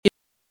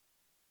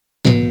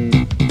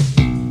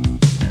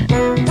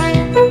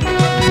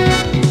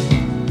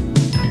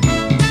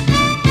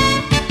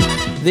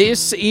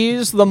This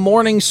is the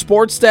Morning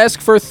Sports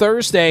Desk for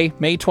Thursday,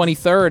 May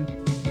 23rd.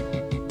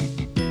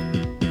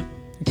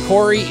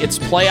 Corey, it's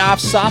playoff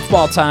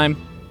softball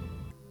time.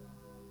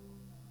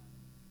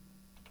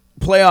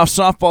 Playoff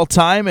softball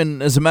time,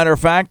 and as a matter of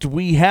fact,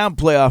 we have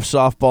playoff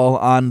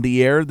softball on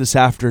the air this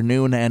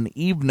afternoon and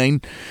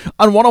evening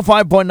on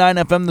 105.9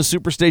 FM, the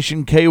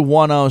Superstation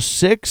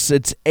K106.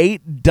 It's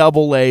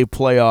 8AA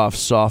playoff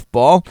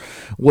softball.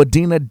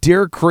 Wadena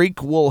Deer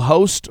Creek will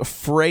host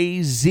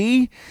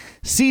Frazee.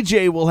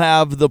 CJ will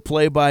have the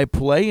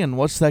play-by-play, and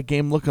what's that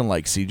game looking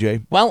like,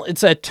 CJ? Well,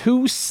 it's a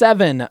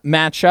 2-7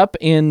 matchup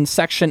in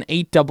Section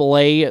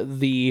 8AA,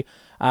 the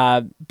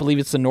believe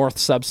it's the north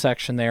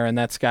subsection there, and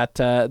that's got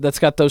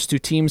those two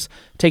teams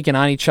taking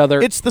on each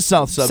other. It's the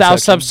south subsection.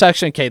 South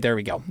subsection. Okay, there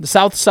we go. The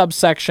south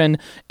subsection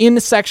in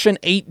Section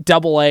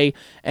 8AA,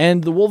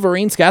 and the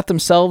Wolverines got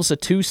themselves a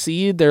 2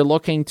 seed. They're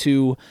looking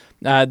to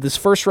this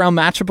first round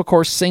matchup, of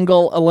course,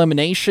 single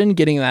elimination.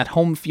 Getting that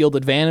home field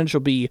advantage will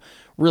be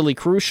really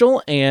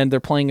crucial, and they're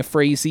playing a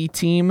Frazee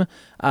team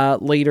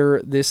later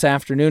this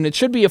afternoon. It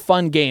should be a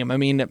fun game. I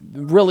mean,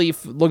 really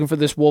looking for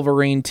this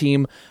Wolverine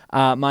team.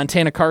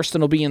 Montana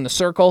Karsten will be in the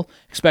circle.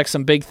 Expect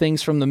some big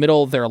things from the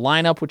middle of their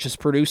lineup, which is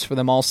produced for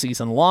them all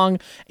season long,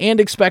 and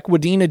expect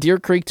Wadena Deer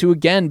Creek to,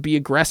 again, be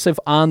aggressive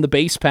on the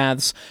base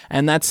paths,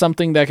 and that's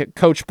something that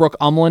Coach Brooke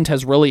Umland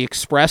has really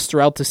expressed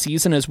throughout the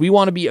season, is we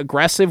want to be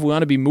aggressive, we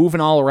want to be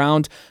moving all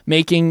around,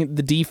 making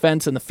the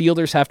defense and the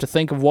fielders have to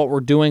think of what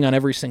we're doing on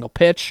every single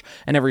pitch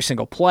and every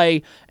single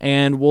play,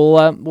 and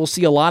we'll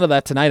see a lot of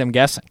that tonight, I'm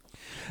guessing.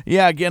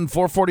 Yeah, again,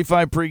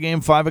 4:45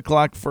 pregame, 5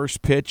 o'clock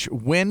first pitch.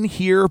 Win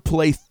here,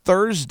 play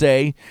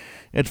Thursday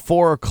at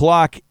 4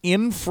 o'clock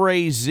in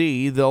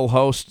Frazee. They'll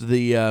host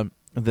the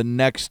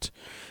next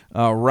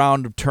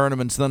round of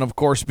tournaments. Then, of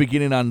course,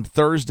 beginning on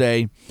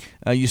Thursday,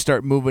 you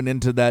start moving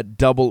into that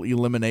double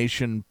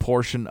elimination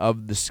portion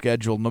of the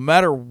schedule. No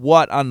matter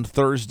what on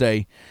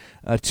Thursday,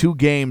 2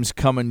 games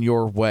coming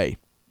your way.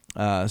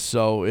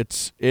 So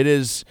it's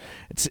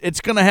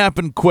going to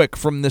happen quick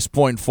from this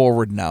point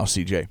forward now,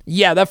 CJ.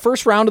 Yeah, that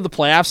first round of the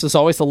playoffs is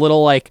always a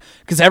little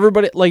because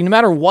everybody, no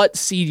matter what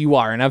seed you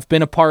are, and I've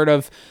been a part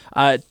of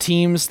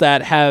teams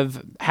that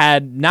have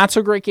had not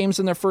so great games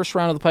in their first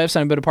round of the playoffs,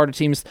 and I've been a part of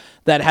teams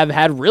that have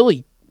had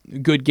really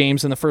good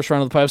games in the first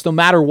round of the playoffs, no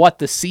matter what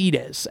the seed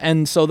is.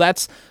 And so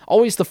that's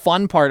always the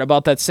fun part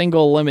about that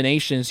single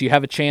elimination, is you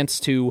have a chance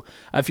to,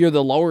 if you're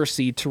the lower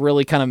seed, to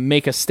really kind of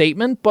make a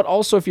statement, but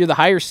also if you're the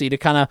higher seed, it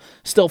kind of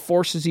still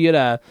forces you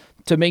to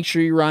make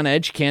sure you're on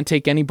edge. You can't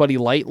take anybody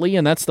lightly,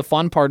 and that's the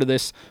fun part of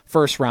this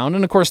first round.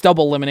 And of course,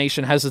 double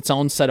elimination has its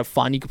own set of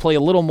fun. You can play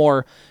a little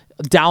more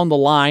down the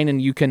line,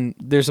 and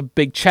there's a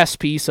big chess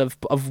piece of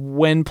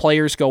when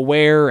players go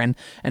where and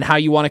how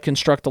you want to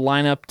construct a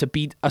lineup to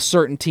beat a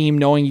certain team,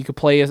 knowing you could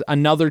play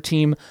another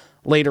team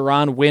later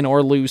on, win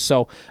or lose.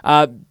 So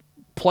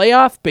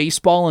playoff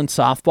baseball and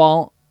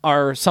softball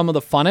are some of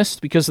the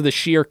funnest because of the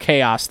sheer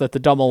chaos that the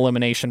double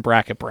elimination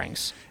bracket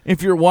brings.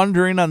 If you're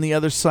wondering, on the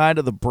other side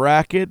of the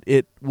bracket,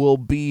 it will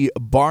be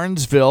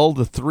Barnesville,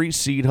 the 3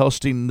 seed,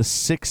 hosting the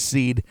 6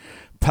 seed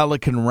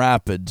Pelican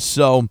Rapids.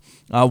 So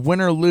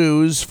win or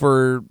lose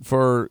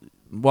winners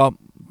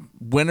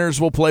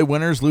will play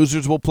winners,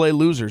 losers will play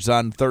losers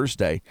on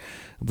Thursday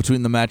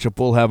between the matchup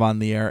we'll have on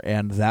the air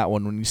and that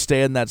one. When you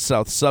stay in that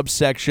south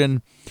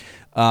subsection,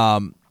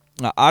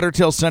 Otter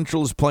Tail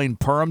Central is playing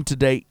Perham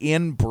today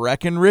in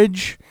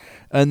Breckenridge,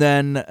 and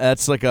then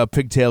that's like a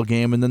pigtail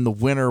game, and then the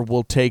winner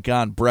will take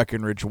on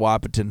Breckenridge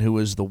Wahpeton, who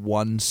is the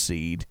 1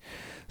 seed.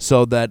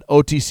 So that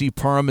OTC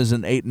Perham is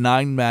an 8-9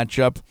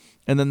 matchup,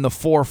 and then the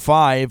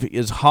 4-5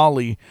 is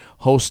Holly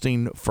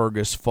hosting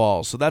Fergus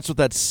Falls. So that's what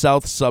that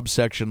south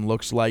subsection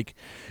looks like.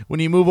 When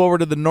you move over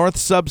to the north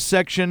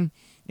subsection,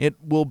 it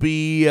will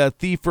be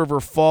Thief River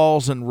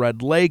Falls and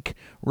Red Lake,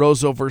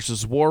 Roseau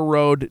versus War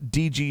Road,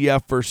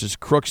 DGF versus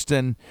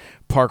Crookston,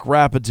 Park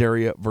Rapids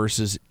area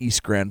versus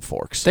East Grand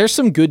Forks. There's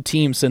some good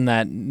teams in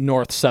that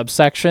north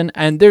subsection,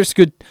 and there's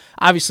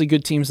obviously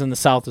good teams in the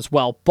south as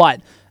well,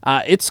 but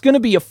it's going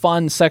to be a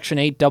fun Section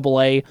 8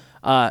 AA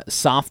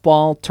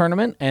softball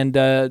tournament, and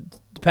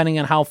depending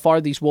on how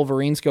far these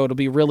Wolverines go, it'll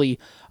be really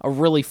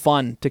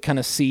fun to kind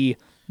of see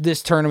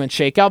this tournament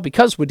shake out,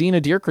 because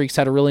Wadena Deer Creek's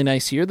had a really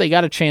nice year. They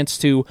got a chance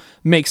to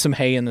make some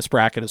hay in this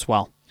bracket as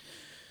well.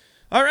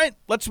 All right,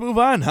 let's move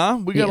on, huh?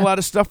 We got a lot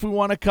of stuff we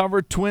want to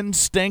cover. Twins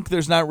stink.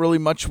 There's not really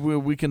much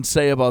we can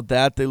say about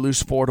that. They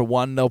lose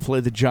 4-1. They'll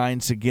play the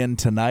Giants again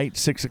tonight.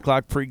 6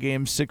 o'clock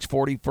pregame,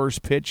 6:40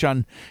 first pitch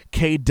on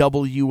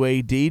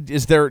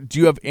KWAD. Do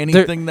you have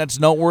anything that's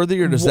noteworthy,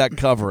 or does that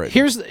cover it?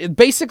 Here's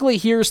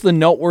the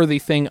noteworthy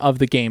thing of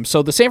the game.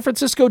 So the San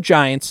Francisco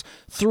Giants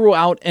threw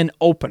out an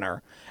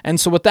opener. And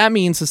so what that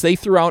means is they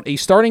threw out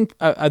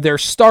their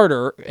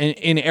starter,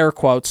 in air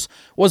quotes,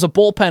 was a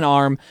bullpen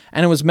arm,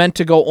 and it was meant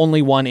to go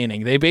only 1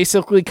 inning. They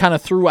basically kind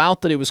of threw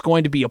out that it was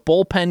going to be a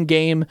bullpen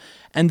game.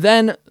 And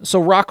then, so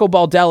Rocco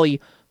Baldelli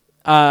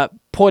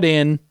put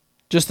in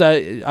just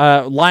a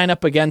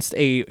lineup against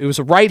it was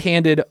a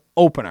right-handed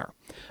opener,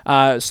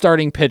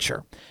 starting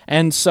pitcher.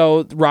 And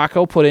so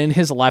Rocco put in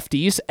his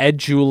lefties, Ed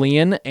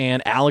Julian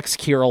and Alex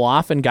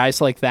Kirilloff and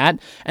guys like that.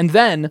 And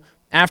then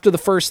after the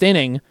first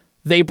inning,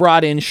 they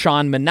brought in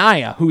Sean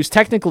Manaea, who's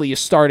technically a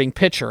starting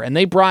pitcher, and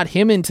they brought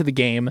him into the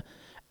game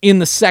in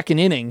the second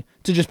inning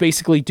to just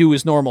basically do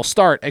his normal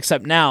start,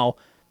 except now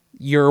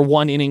you're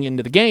one inning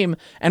into the game,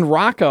 and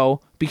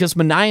Rocco, because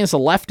Manaea is a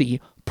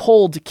lefty,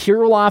 pulled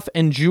Kirilloff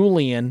and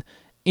Julian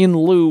in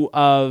lieu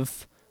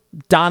of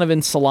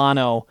Donovan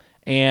Solano,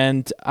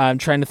 and I'm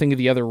trying to think of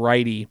the other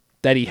righty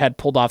that he had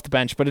pulled off the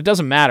bench, but it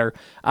doesn't matter.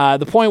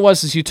 The point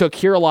was you took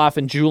Kirilloff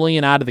and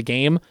Julian out of the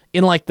game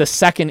in like the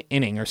second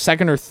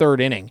or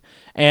third inning,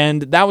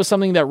 and that was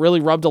something that really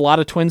rubbed a lot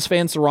of Twins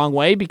fans the wrong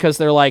way because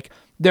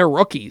they're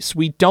rookies.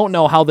 We don't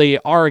know how they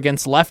are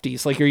against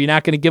lefties. Like, are you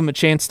not going to give them a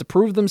chance to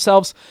prove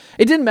themselves?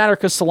 It didn't matter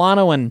because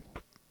Solano and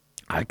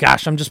I'm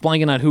just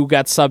blanking on who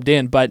got subbed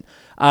in, but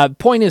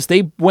point is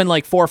they went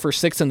like 4 for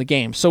 6 in the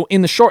game. So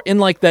in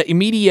the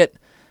immediate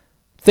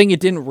thing,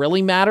 it didn't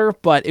really matter,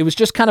 but it was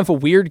just kind of a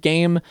weird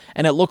game,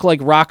 and it looked like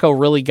Rocco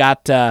really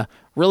got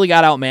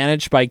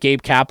outmanaged by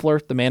Gabe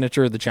Kapler, the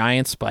manager of the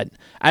Giants. But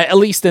at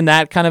least in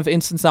that kind of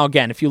instance, now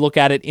again, if you look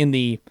at it in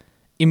the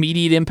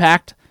immediate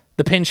impact,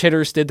 the pinch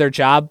hitters did their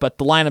job, but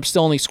the lineup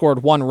still only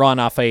scored 1 run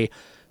off a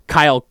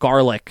Kyle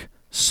Garlick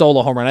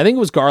solo home run. I think it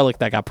was Garlick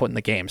that got put in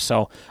the game.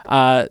 So,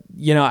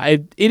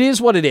 it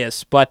is what it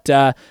is. But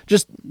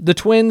just the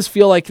Twins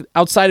feel like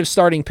outside of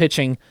starting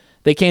pitching,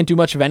 they can't do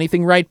much of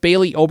anything right.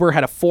 Bailey Ober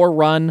had a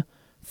 4-run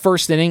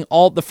first inning.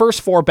 The first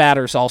 4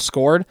 batters all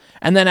scored,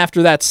 and then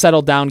after that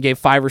settled down, gave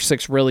 5 or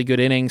 6 really good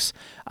innings.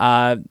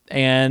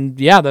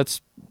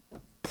 That's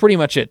pretty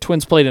much it.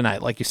 Twins play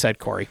tonight, like you said,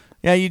 Corey.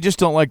 Yeah, you just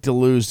don't like to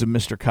lose to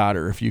Mr.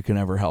 Cotter if you can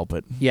ever help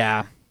it.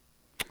 Yeah,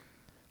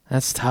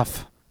 that's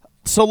tough.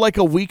 So like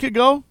a week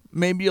ago,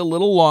 maybe a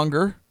little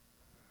longer,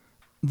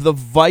 the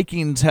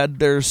Vikings had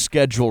their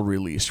schedule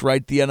released,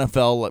 right? The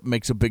NFL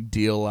makes a big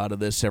deal out of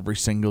this every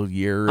single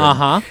year.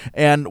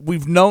 And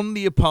we've known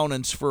the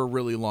opponents for a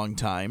really long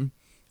time.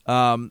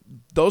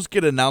 Those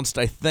get announced,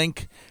 I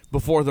think,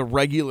 before the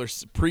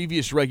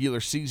previous regular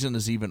season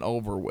is even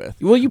over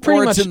with. Well,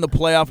 it's in the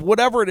playoff,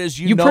 whatever it is.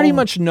 You know, pretty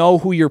much know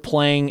who you're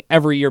playing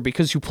every year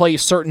because you play a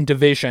certain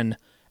division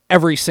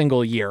every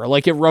single year.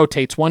 Like it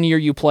rotates. One year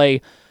you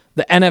play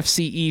the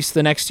NFC East,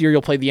 the next year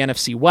you'll play the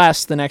NFC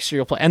West, the next year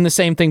you'll play, and the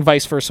same thing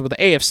vice versa with the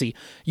AFC.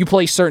 You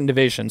play certain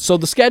divisions. So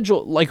the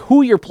schedule, like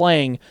who you're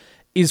playing,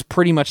 is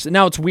pretty much,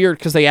 now it's weird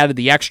because they added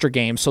the extra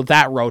game, so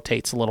that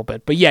rotates a little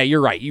bit. But yeah,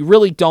 you're right. You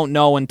really don't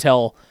know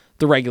until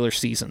the regular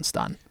season's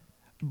done.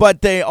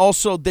 But they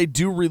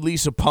do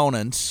release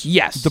opponents.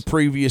 Yes. The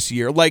previous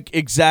year.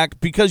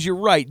 Because you're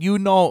right. You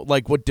know,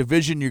 what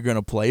division you're going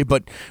to play,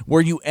 but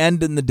where you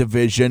end in the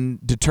division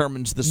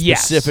determines the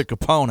specific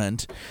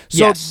opponent.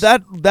 So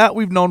that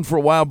we've known for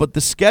a while, but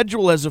the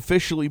schedule has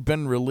officially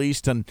been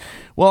released. And,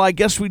 well, I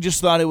guess we just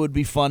thought it would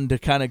be fun to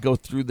kind of go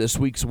through this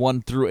weeks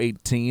 1 through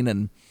 18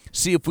 and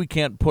see if we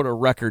can't put a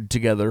record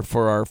together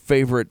for our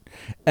favorite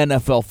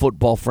NFL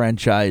football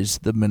franchise,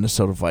 the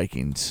Minnesota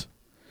Vikings.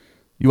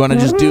 You want to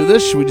just do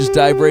this? Should we just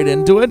dive right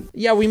into it?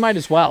 Yeah, we might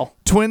as well.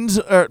 Twins.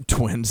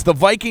 The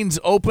Vikings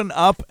open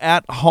up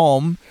at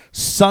home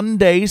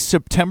Sunday,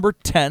 September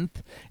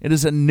 10th. It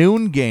is a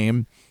noon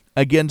game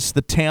against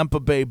the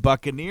Tampa Bay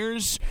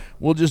Buccaneers.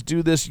 We'll just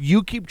do this.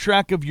 You keep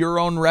track of your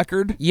own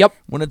record. Yep.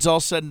 When it's all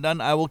said and done,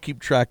 I will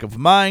keep track of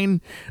mine.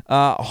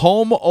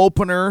 Home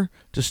opener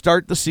to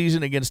start the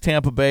season against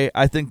Tampa Bay.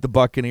 I think the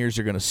Buccaneers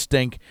are going to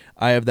stink.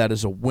 I have that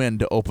as a win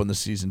to open the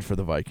season for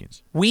the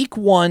Vikings. Week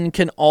 1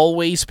 can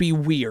always be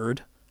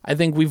weird. I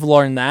think we've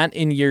learned that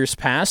in years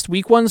past.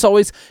 Week 1's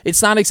always,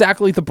 it's not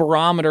exactly the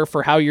barometer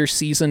for how your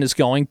season is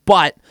going,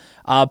 but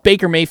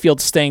Baker Mayfield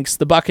stinks.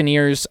 The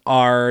Buccaneers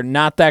are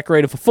not that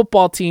great of a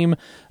football team.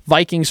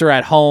 Vikings are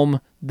at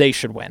home. They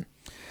should win.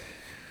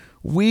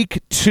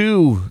 Week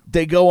 2,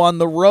 they go on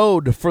the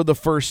road for the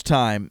first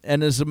time.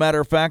 And as a matter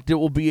of fact, it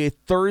will be a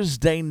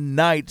Thursday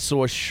night,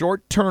 so a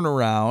short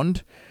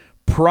turnaround.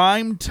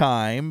 Prime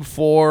time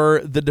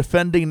for the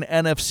defending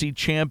NFC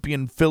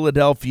champion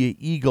Philadelphia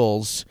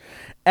Eagles.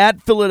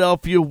 At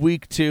Philadelphia,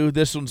 week 2,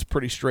 this one's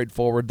pretty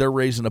straightforward. They're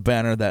raising a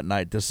banner that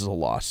night. This is a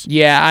loss.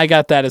 Yeah, I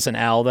got that as an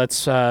L.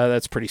 That's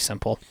pretty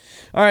simple.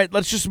 All right,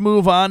 let's just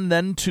move on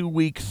then to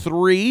week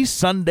 3,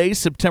 Sunday,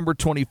 September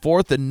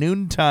 24th, a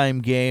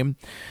noontime game.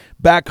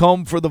 Back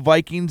home for the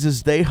Vikings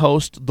as they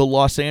host the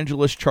Los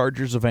Angeles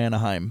Chargers of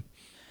Anaheim.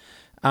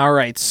 All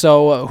right,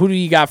 so who do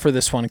you got for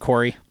this one,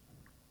 Corey?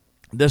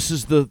 This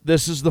is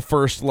the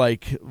first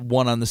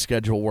one on the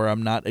schedule where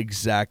I'm not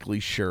exactly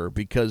sure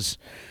because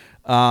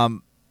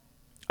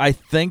I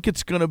think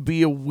it's going to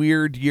be a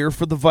weird year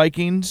for the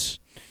Vikings.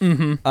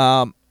 Mm-hmm.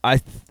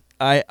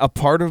 A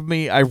part of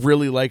me, I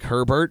really like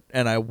Herbert,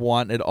 and I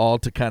want it all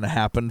to kind of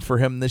happen for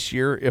him this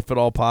year, if at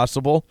all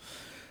possible.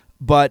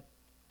 But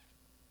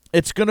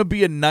it's going to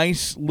be a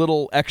nice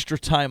little extra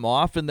time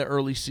off in the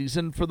early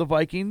season for the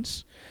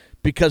Vikings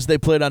because they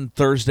played on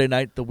Thursday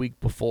night the week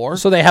before.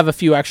 So they have a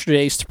few extra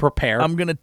days to prepare. I'm going to